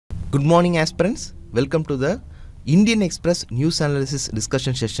Good morning aspirants, welcome to the Indian Express News Analysis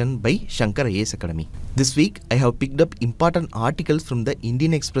discussion session by Shankar IAS Academy. This week I have picked up important articles from the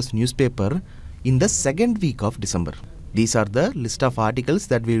Indian Express newspaper in the second week of December. These are the list of articles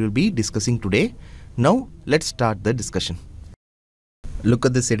that we will be discussing today. Now let's start the discussion. Look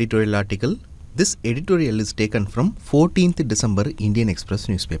at this editorial article. This editorial is taken from 14th December Indian Express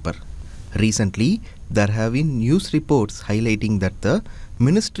newspaper. Recently, there have been news reports highlighting that the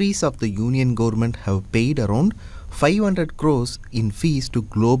ministries of the union government have paid around 500 crores in fees to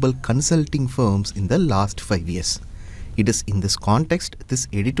global consulting firms in the last 5 years. It is in this context this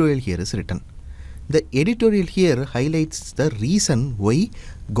editorial here is written. The editorial here highlights the reason why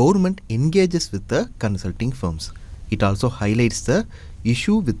government engages with the consulting firms. It also highlights the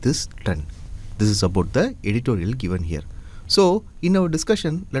issue with this trend. This is about the editorial given here. So, in our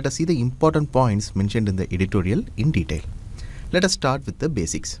discussion, let us see the important points mentioned in the editorial in detail. Let us start with the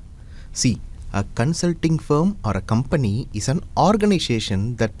basics. See, a consulting firm or a company is an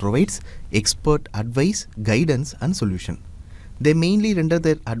organization that provides expert advice, guidance and solution. They mainly render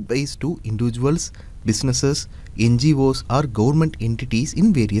their advice to individuals, businesses, NGOs or government entities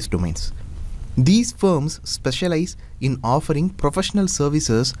in various domains. These firms specialize in offering professional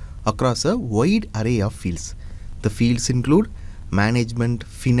services across a wide array of fields. The fields include management,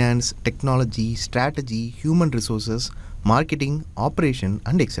 finance, technology, strategy, human resources, marketing, operation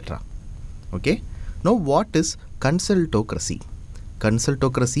and etc. Okay. Now what is consultocracy?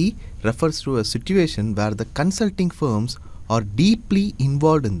 Consultocracy refers to a situation where the consulting firms are deeply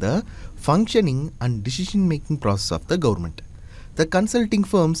involved in the functioning and decision-making process of the government. The consulting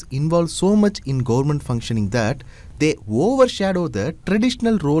firms involve so much in government functioning that they overshadow the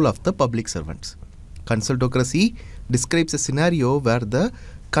traditional role of the public servants. Consultocracy describes a scenario where the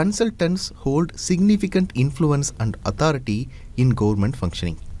consultants hold significant influence and authority in government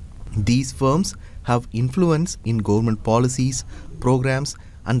functioning. These firms have influence in government policies, programs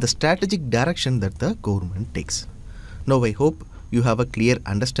and the strategic direction that the government takes. Now I hope you have a clear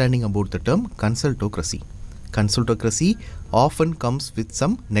understanding about the term consultocracy. Consultocracy often comes with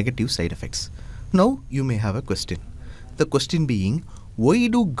some negative side effects. Now you may have a question. The question being, why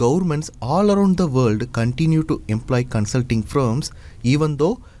do governments all around the world continue to employ consulting firms even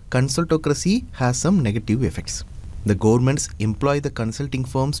though consultocracy has some negative effects? The governments employ the consulting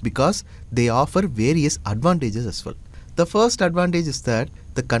firms because they offer various advantages as well. The first advantage is that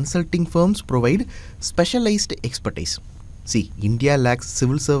the consulting firms provide specialized expertise. See, India lacks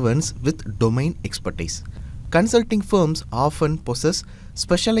civil servants with domain expertise. Consulting firms often possess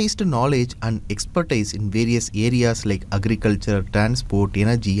specialized knowledge and expertise in various areas like agriculture, transport,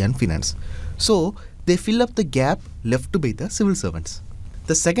 energy and finance. So, they fill up the gap left by the civil servants.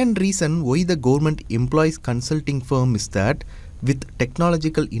 The second reason why the government employs consulting firm is that with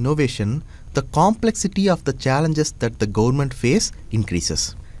technological innovation, the complexity of the challenges that the government face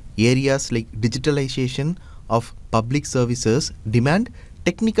increases. Areas like digitalization of public services demand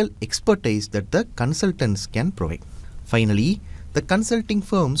technical expertise that the consultants can provide. Finally, the consulting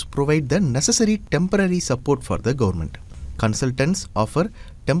firms provide the necessary temporary support for the government. Consultants offer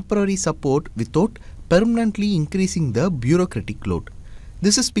temporary support without permanently increasing the bureaucratic load.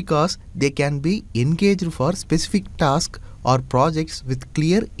 This is because they can be engaged for specific tasks or projects with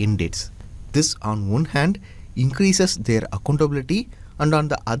clear end dates. This on one hand increases their accountability and on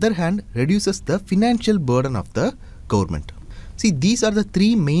the other hand reduces the financial burden of the government. See, these are the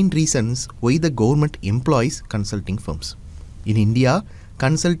three main reasons why the government employs consulting firms. In India,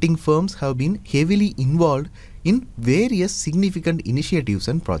 consulting firms have been heavily involved in various significant initiatives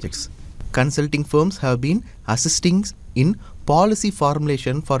and projects. Consulting firms have been assisting in policy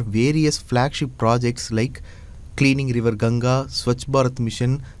formulation for various flagship projects like Cleaning River Ganga, Swachh Bharat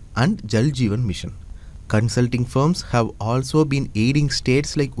Mission and Jal Jeevan Mission. Consulting firms have also been aiding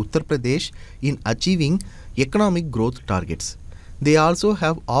states like Uttar Pradesh in achieving economic growth targets. They also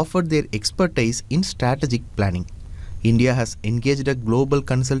have offered their expertise in strategic planning. India has engaged a global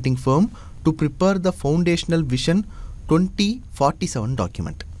consulting firm to prepare the Foundational Vision 2047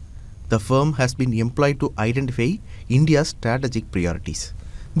 document. The firm has been employed to identify India's strategic priorities.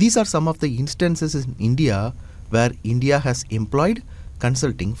 These are some of the instances in India where India has employed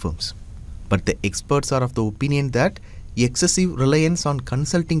consulting firms. But the experts are of the opinion that excessive reliance on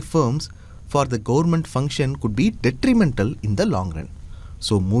consulting firms for the government function could be detrimental in the long run.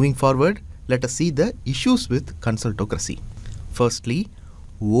 So moving forward, let us see the issues with consultocracy. Firstly,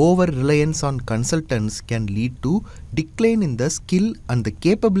 over-reliance on consultants can lead to decline in the skill and the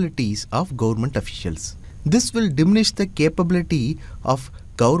capabilities of government officials. This will diminish the capability of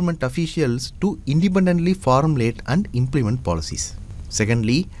government officials to independently formulate and implement policies.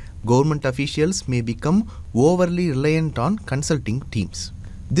 Secondly, government officials may become overly reliant on consulting teams.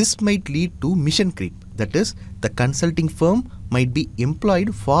 This might lead to mission creep, that is, the consulting firm might be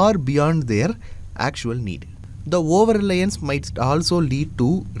employed far beyond their actual need. The over-reliance might also lead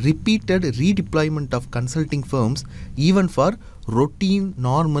to repeated redeployment of consulting firms even for routine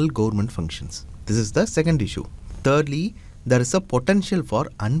normal government functions. This is the second issue. Thirdly, there is a potential for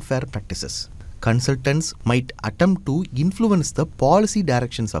unfair practices. Consultants might attempt to influence the policy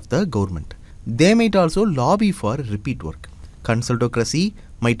directions of the government. They might also lobby for repeat work. Consultocracy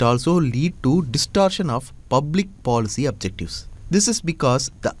might also lead to distortion of public policy objectives. This is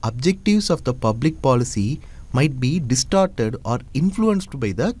because the objectives of the public policy might be distorted or influenced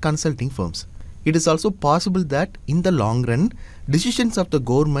by the consulting firms. It is also possible that in the long run, decisions of the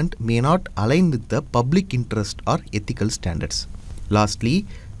government may not align with the public interest or ethical standards. Lastly,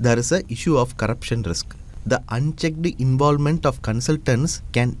 there is an issue of corruption risk. The unchecked involvement of consultants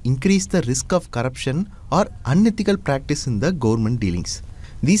can increase the risk of corruption or unethical practice in the government dealings.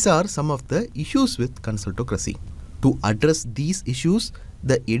 These are some of the issues with consultocracy. To address these issues,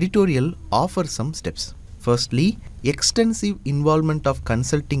 the editorial offers some steps. Firstly, extensive involvement of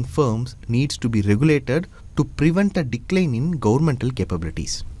consulting firms needs to be regulated to prevent a decline in governmental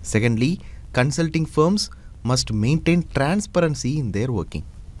capabilities. Secondly, consulting firms must maintain transparency in their working.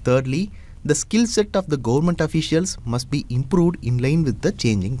 Thirdly, the skill set of the government officials must be improved in line with the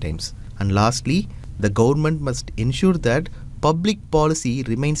changing times. And lastly, the government must ensure that public policy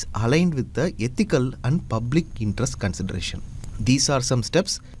remains aligned with the ethical and public interest consideration. These are some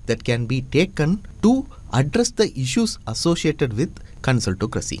steps that can be taken to address the issues associated with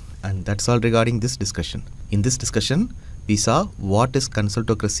consultocracy. And that's all regarding this discussion. In this discussion, we saw what is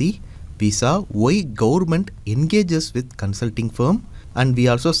consultocracy, we saw why government engages with consulting firm, and we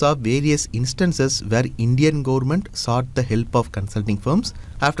also saw various instances where Indian government sought the help of consulting firms.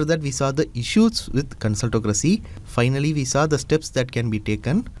 After that, we saw the issues with consultocracy. Finally, we saw the steps that can be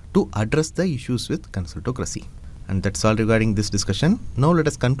taken to address the issues with consultocracy. And that's all regarding this discussion. Now let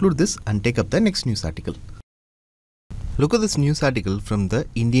us conclude this and take up the next news article. Look at this news article from the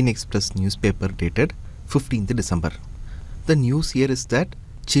Indian Express newspaper dated 15th December. The news here is that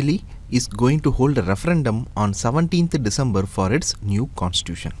Chile is going to hold a referendum on 17th December for its new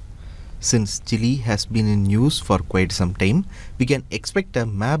constitution. Since Chile has been in news for quite some time, we can expect a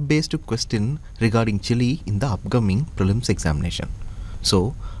map-based question regarding Chile in the upcoming prelims examination.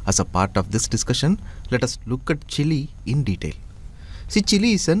 So, as a part of this discussion, let us look at Chile in detail. See,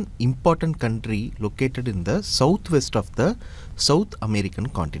 Chile is an important country located in the southwest of the South American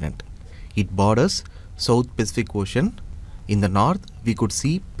continent. It borders South Pacific Ocean. In the north, we could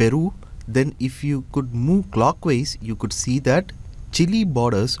see Peru. Then if you could move clockwise, you could see that Chile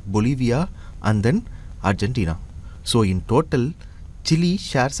borders Bolivia and then Argentina. So in total, Chile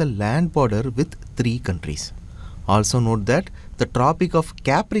shares a land border with 3 countries. Also note that the Tropic of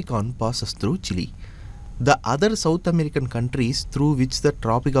Capricorn passes through Chile. The other South American countries through which the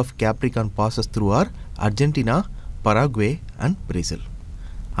Tropic of Capricorn passes through are Argentina, Paraguay and Brazil.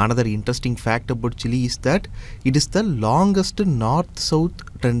 Another interesting fact about Chile is that it is the longest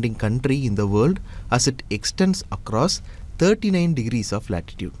north-south trending country in the world as it extends across 39 degrees of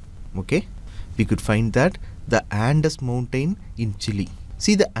latitude. Okay, we could find that the Andes mountain in Chile.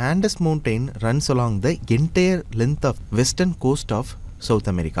 See, the Andes mountain runs along the entire length of western coast of South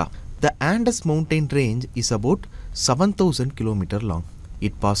America. The Andes mountain range is about 7,000 km long.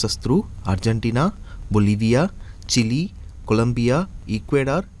 It passes through Argentina, Bolivia, Chile, Colombia,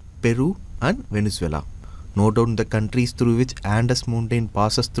 Ecuador, Peru and Venezuela. Note down the countries through which Andes mountain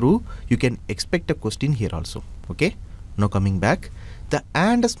passes through. You can expect a question here also. Okay. Now coming back, the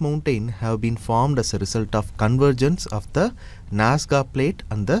Andes mountain have been formed as a result of convergence of the Nazca plate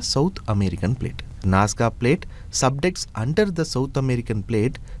and the South American plate. The Nazca plate subducts under the South American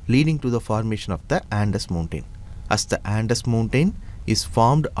plate, leading to the formation of the Andes mountain. As the Andes mountain is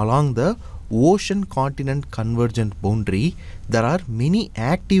formed along the ocean continent convergent boundary, there are many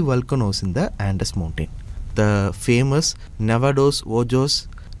active volcanoes in the Andes mountain. The famous Nevados Ojos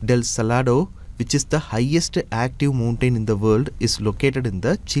del Salado, which is the highest active mountain in the world, is located in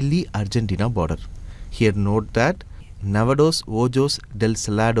the Chile-Argentina border. Here note that Nevados Ojos del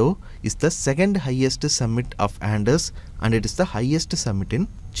Salado is the second highest summit of Andes and it is the highest summit in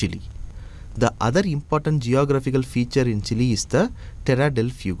Chile. The other important geographical feature in Chile is the Terra del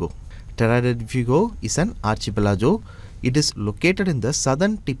Fuego. Terra del Fuego is an archipelago. It is located in the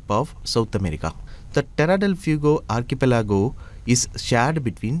southern tip of South America. The Terra del Fuego archipelago is shared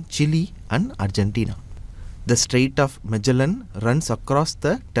between Chile and Argentina. The Strait of Magellan runs across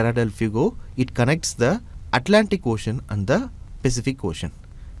the Terra del Fuego. It connects the Atlantic Ocean and the Pacific Ocean.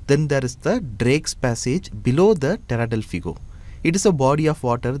 Then there is the Drake's Passage below the Terra del Fuego. It is a body of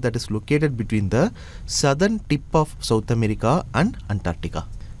water that is located between the southern tip of South America and Antarctica.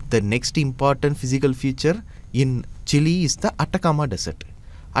 The next important physical feature in Chile is the Atacama Desert.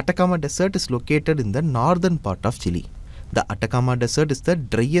 Atacama Desert is located in the northern part of Chile. The Atacama Desert is the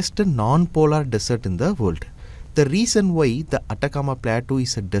driest non-polar desert in the world. The reason why the Atacama Plateau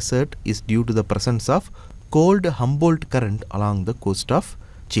is a desert is due to the presence of cold Humboldt current along the coast of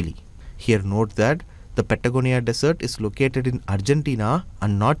Chile. Here note that the Patagonia Desert is located in Argentina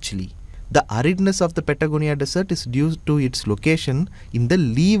and not Chile. The aridness of the Patagonia Desert is due to its location in the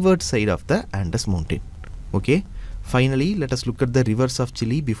leeward side of the Andes Mountain. Okay. Finally, let us look at the rivers of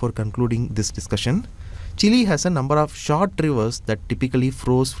Chile before concluding this discussion. Chile has a number of short rivers that typically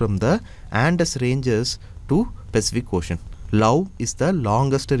flows from the Andes ranges to Pacific Ocean. Lau is the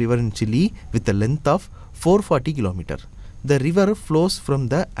longest river in Chile with a length of 440 km. The river flows from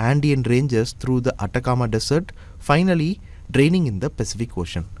the Andean ranges through the Atacama Desert, finally draining in the Pacific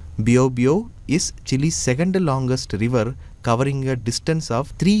Ocean. Biobío is Chile's second longest river, covering a distance of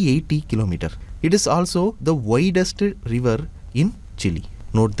 380 km. It is also the widest river in Chile.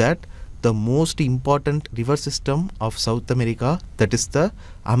 Note that the most important river system of South America, that is the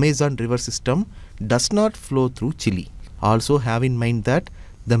Amazon river system, does not flow through Chile. Also have in mind that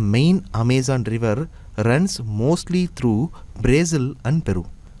the main Amazon river runs mostly through Brazil and Peru.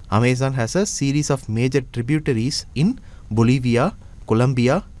 Amazon has a series of major tributaries in Bolivia,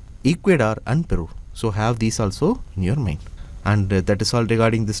 Colombia, Ecuador and Peru. So have these also in your mind. And that is all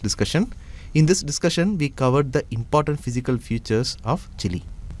regarding this discussion. In this discussion, we covered the important physical features of Chile.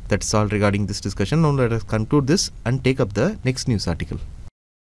 That's all regarding this discussion. Now let us conclude this and take up the next news article.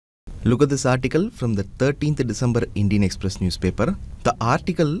 Look at this article from the 13th December Indian Express newspaper. The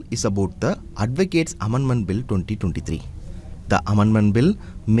article is about the Advocates Amendment Bill 2023. The Amendment Bill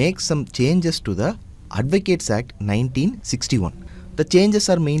makes some changes to the Advocates Act 1961. The changes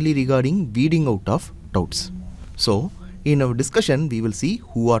are mainly regarding weeding out of touts. So, in our discussion, we will see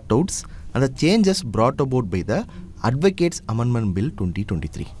who are touts and the changes brought about by the Advocates Amendment Bill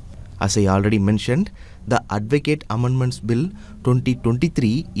 2023. As I already mentioned, the Advocate Amendments Bill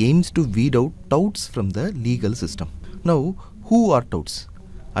 2023 aims to weed out touts from the legal system. Now, who are touts?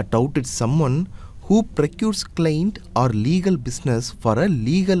 A tout is someone who procures client or legal business for a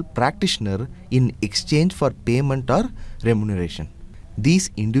legal practitioner in exchange for payment or remuneration. These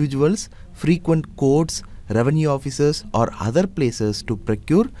individuals frequent courts, revenue officers or other places to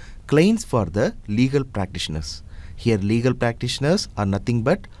procure clients for the legal practitioners. Here legal practitioners are nothing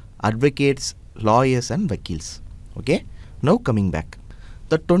but advocates, lawyers and vakils. Okay. Now coming back.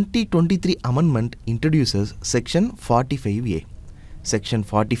 The 2023 amendment introduces section 45A. Section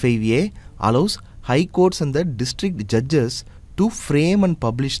 45A allows high courts and the district judges to frame and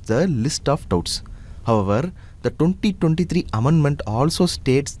publish the list of touts. However, the 2023 amendment also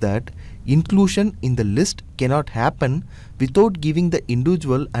states that inclusion in the list cannot happen without giving the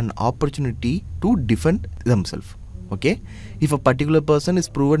individual an opportunity to defend themselves. Okay, if a particular person is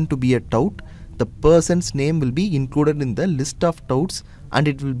proven to be a tout, the person's name will be included in the list of touts and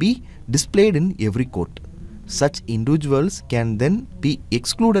it will be displayed in every court. Such individuals can then be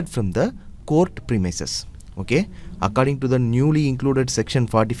excluded from the court premises. Okay, according to the newly included section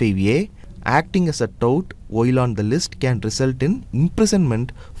 45A, acting as a tout while on the list can result in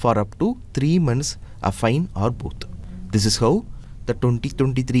imprisonment for up to 3 months, a fine or both. This is how the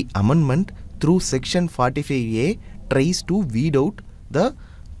 2023 amendment through section 45A tries to weed out the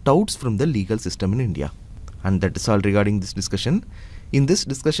touts from the legal system in India. And that is all regarding this discussion. In this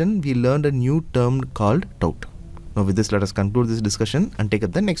discussion, we learned a new term called tout. Now with this, let us conclude this discussion and take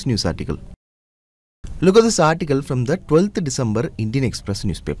up the next news article. Look at this article from the 12th December Indian Express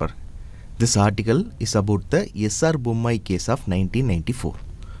newspaper. This article is about the S.R. Bommai case of 1994.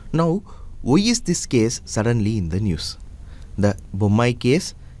 Now, why is this case suddenly in the news? The Bommai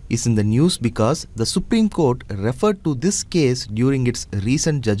case is in the news because the Supreme Court referred to this case during its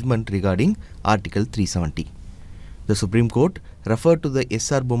recent judgment regarding Article 370. The Supreme Court referred to the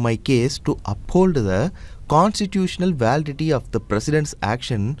S.R. Bommai case to uphold the constitutional validity of the President's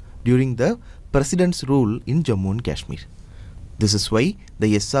action during the President's rule in Jammu and Kashmir. This is why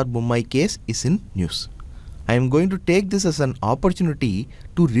the S.R. Bommai case is in news. I am going to take this as an opportunity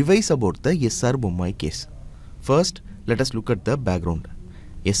to revise about the S.R. Bommai case. First, let us look at the background.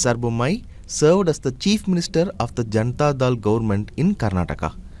 S.R. Bommai served as the Chief Minister of the Janata Dal government in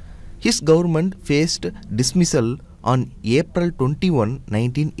Karnataka. His government faced dismissal on April 21,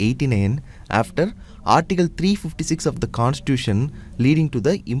 1989 after Article 356 of the Constitution leading to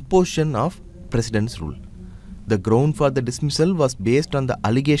the imposition of President's rule. The ground for the dismissal was based on the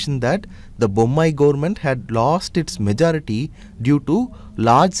allegation that the Bommai government had lost its majority due to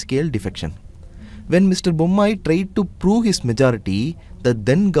large-scale defection. When Mr. Bommai tried to prove his majority, the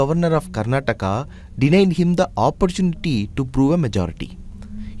then governor of Karnataka denied him the opportunity to prove a majority.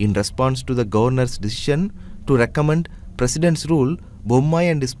 In response to the governor's decision to recommend President's rule,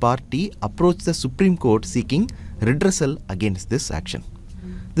 Bommai and his party approached the Supreme Court seeking redressal against this action.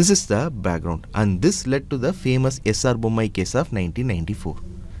 This is the background, and this led to the famous S.R. Bommai case of 1994.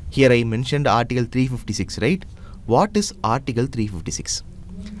 Here I mentioned Article 356, right? What is Article 356?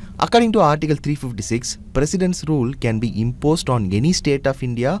 According to Article 356, President's rule can be imposed on any state of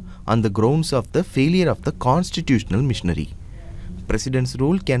India on the grounds of the failure of the constitutional machinery. President's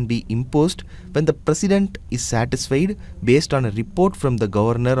rule can be imposed when the President is satisfied based on a report from the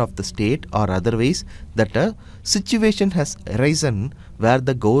governor of the state or otherwise that a situation has arisen where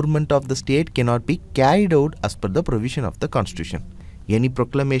the government of the state cannot be carried out as per the provision of the Constitution. Any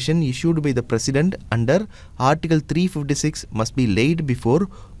proclamation issued by the President under Article 356 must be laid before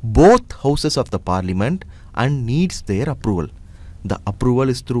both houses of the Parliament and needs their approval. The approval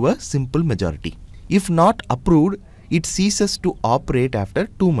is through a simple majority. If not approved, it ceases to operate after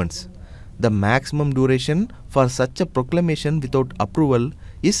 2 months. The maximum duration for such a proclamation without approval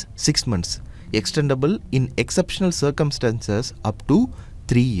is 6 months, extendable in exceptional circumstances up to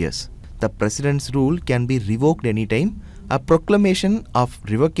 3 years. The President's rule can be revoked anytime. A proclamation of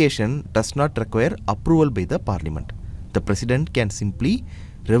revocation does not require approval by the Parliament. The President can simply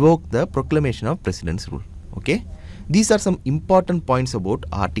revoke the proclamation of President's rule. Okay? These are some important points about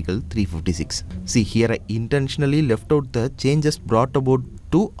Article 356. See, here I intentionally left out the changes brought about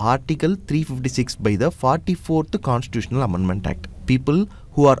to Article 356 by the 44th Constitutional Amendment Act. People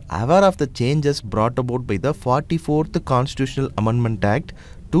who are aware of the changes brought about by the 44th Constitutional Amendment Act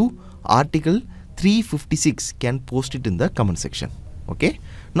to Article 356 can post it in the comment section. Okay.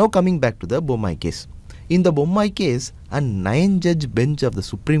 Now coming back to the Bommai case. In the Bommai case, a 9-judge bench of the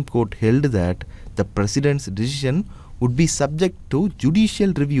Supreme Court held that the President's decision would be subject to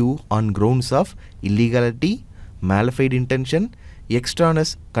judicial review on grounds of illegality, malafide intention,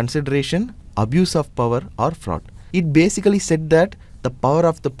 extraneous consideration, abuse of power or fraud. It basically said that the power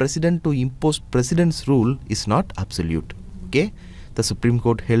of the President to impose President's rule is not absolute. Okay. The Supreme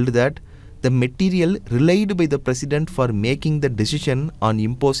Court held that the material relied by the President for making the decision on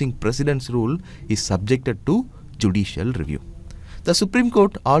imposing President's rule is subjected to judicial review. The Supreme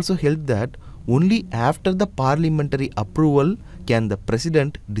Court also held that only after the parliamentary approval can the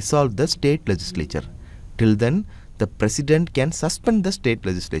President dissolve the state legislature. Till then, the President can suspend the state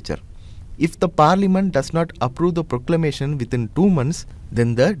legislature. If the Parliament does not approve the proclamation within 2 months,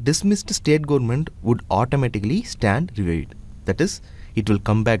 then the dismissed state government would automatically stand revived. That is, it will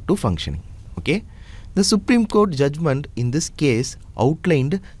come back to functioning. Okay. The Supreme Court judgment in this case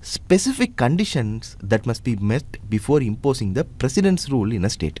outlined specific conditions that must be met before imposing the President's rule in a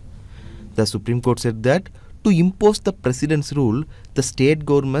state. The Supreme Court said that to impose the President's rule, the state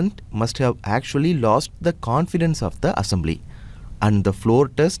government must have actually lost the confidence of the Assembly, and the floor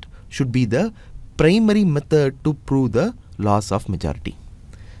test should be the primary method to prove the loss of majority.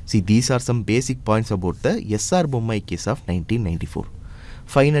 See, these are some basic points about the S.R. Bommai case of 1994.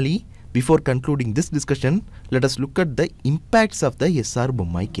 Finally, before concluding this discussion, let us look at the impacts of the S.R.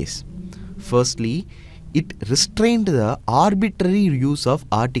 Bommai case. Firstly, it restrained the arbitrary use of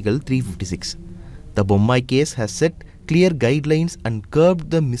Article 356. The Bommai case has set clear guidelines and curbed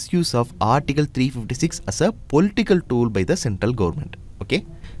the misuse of Article 356 as a political tool by the central government. Okay.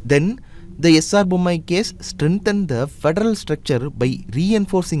 Then, the S.R. Bommai case strengthened the federal structure by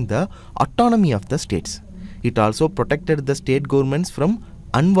reinforcing the autonomy of the states. It also protected the state governments from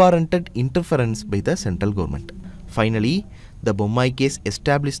unwarranted interference by the central government. Finally, the Bommai case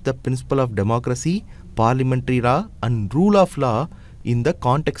established the principle of democracy, parliamentary law and rule of law in the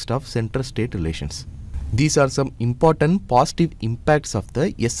context of center-state relations. These are some important positive impacts of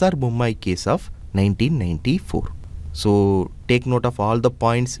the S.R. Bommai case of 1994. So, take note of all the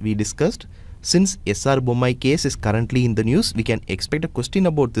points we discussed. Since S.R. Bommai case is currently in the news, we can expect a question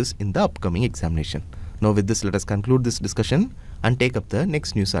about this in the upcoming examination. Now with this, let us conclude this discussion and take up the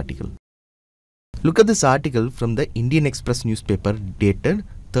next news article. Look at this article from the Indian Express newspaper dated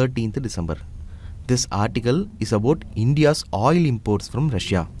 13th December. This article is about India's oil imports from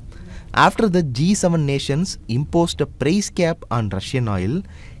Russia. After the G7 nations imposed a price cap on Russian oil,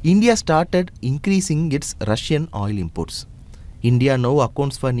 India started increasing its Russian oil imports. India now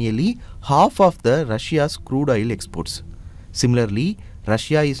accounts for nearly half of the Russia's crude oil exports. Similarly,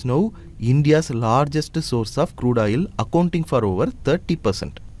 Russia is now India's largest source of crude oil, accounting for over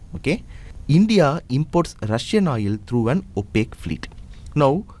 30%. Okay. India imports Russian oil through an opaque fleet.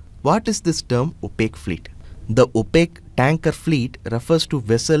 Now, what is this term opaque fleet? The opaque tanker fleet refers to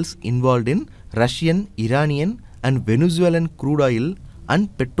vessels involved in Russian, Iranian and Venezuelan crude oil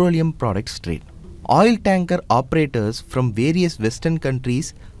and petroleum products trade. Oil tanker operators from various Western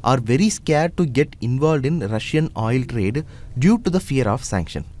countries are very scared to get involved in Russian oil trade due to the fear of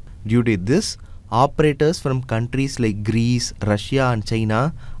sanction. Due to this, operators from countries like Greece, Russia and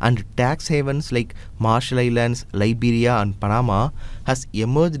China and tax havens like Marshall Islands, Liberia and Panama has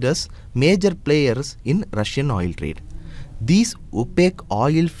emerged as major players in Russian oil trade. These opaque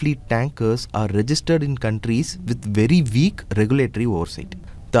oil fleet tankers are registered in countries with very weak regulatory oversight.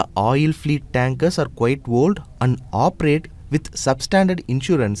 The oil fleet tankers are quite old and operate with substandard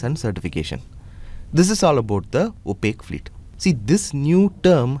insurance and certification. This is all about the opaque fleet. See, this new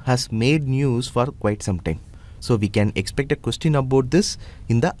term has made news for quite some time. So we can expect a question about this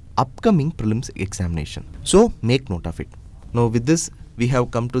in the upcoming prelims examination. So make note of it. Now with this, we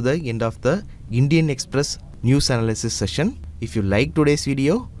have come to the end of the Indian Express news analysis session. If you like today's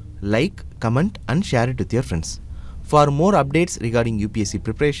video, like, comment and share it with your friends. For more updates regarding UPSC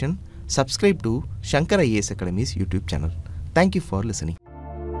preparation, subscribe to Shankar IAS Academy's YouTube channel. Thank you for listening.